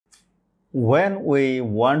When we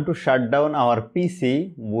want to shut down our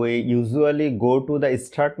PC, we usually go to the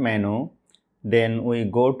start menu, then we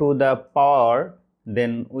go to the power,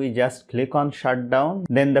 then we just click on shutdown,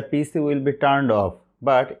 then the PC will be turned off.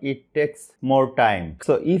 But it takes more time.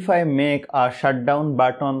 So if I make a shutdown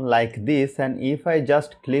button like this and if I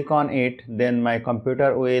just click on it, then my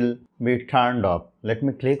computer will be turned off. Let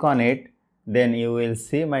me click on it, then you will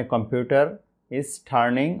see my computer is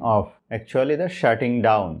turning off, actually the shutting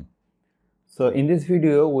down. So in this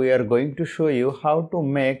video, we are going to show you how to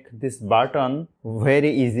make this button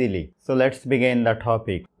very easily. So let's begin the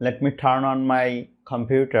topic. Let me turn on my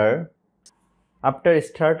computer. After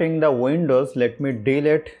starting the Windows, let me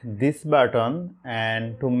delete this button,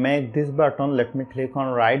 and to make this button, let me click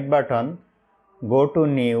on right button, go to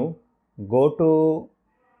new, go to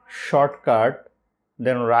shortcut,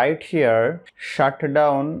 then right here,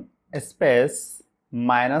 shutdown space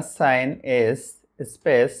minus sign S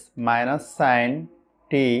space minus sign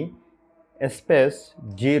T space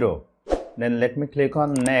 0. Then let me click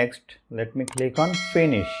on next, let me click on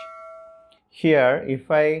finish. Here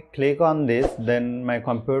if I click on this, then my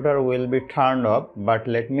computer will be turned off, but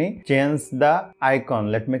let me change the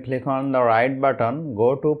icon. Let me click on the right button,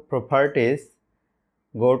 go to properties,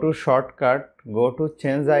 go to shortcut, go to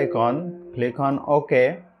change icon, click on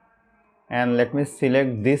OK, and let me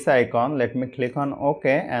select this icon. Let me click on OK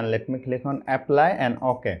and let me click on apply and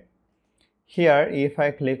OK. Here if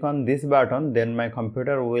I click on this button, then my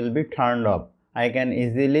computer will be turned off. I can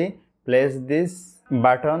easily place this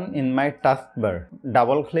button in my taskbar.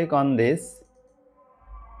 Double click on this,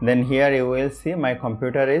 then here you will see my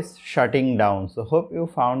computer is shutting down. So hope you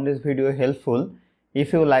found this video helpful.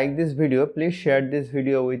 If you like this video, please share this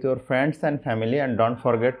video with your friends and family and don't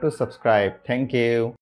forget to subscribe. Thank you.